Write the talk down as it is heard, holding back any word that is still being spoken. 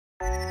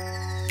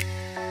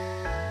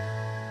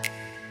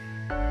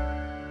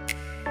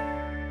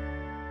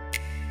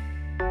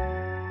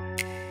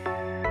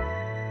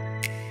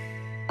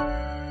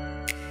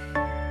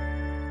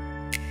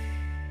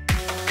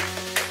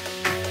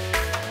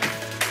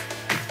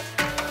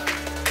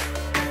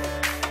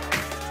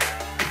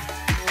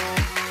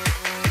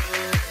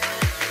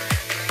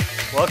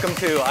Welcome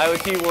to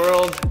IoT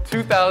World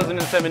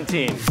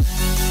 2017.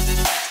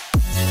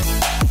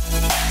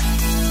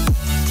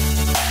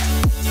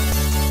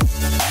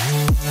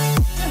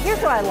 Here's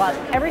what I love.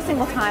 Every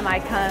single time I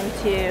come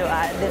to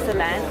this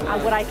event,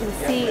 what I can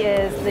see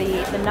is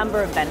the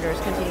number of vendors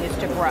continues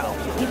to grow.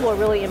 People are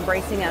really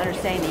embracing and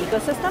understanding the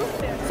ecosystem,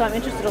 so I'm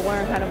interested to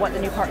learn kind of what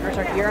the new partners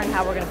are here and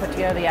how we're going to put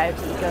together the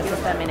IoT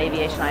ecosystem in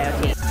aviation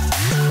IoT.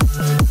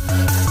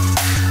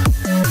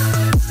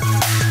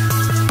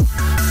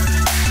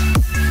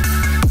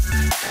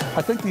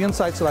 I think the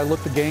insights that I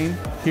look to gain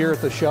here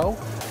at the show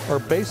are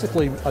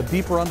basically a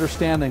deeper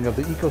understanding of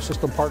the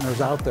ecosystem partners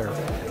out there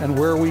and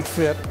where we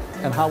fit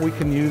and how we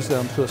can use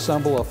them to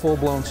assemble a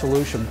full-blown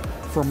solution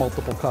for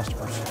multiple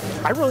customers.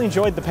 I really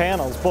enjoyed the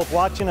panels, both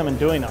watching them and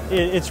doing them.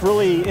 It's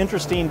really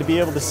interesting to be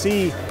able to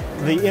see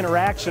the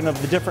interaction of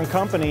the different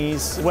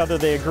companies, whether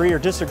they agree or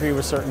disagree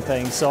with certain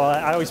things. So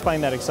I always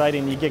find that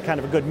exciting. You get kind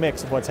of a good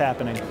mix of what's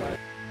happening.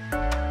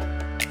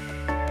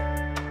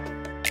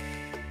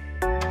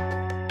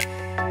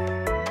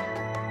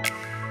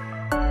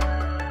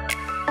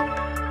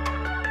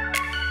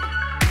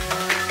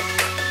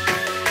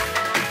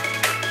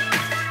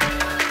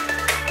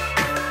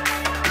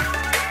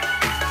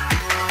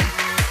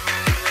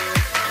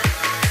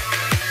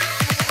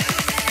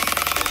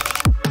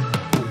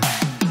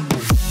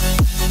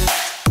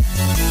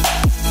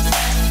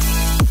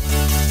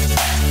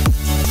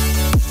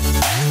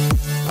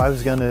 If I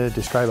was going to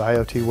describe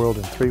IoT World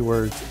in 3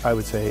 words, I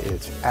would say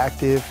it's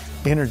active,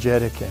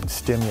 energetic, and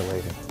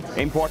stimulating.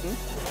 Important,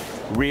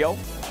 real,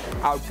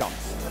 outcomes.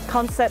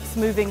 Concepts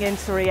moving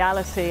into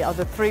reality are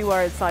the 3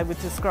 words I would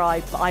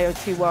describe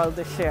IoT World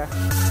this year.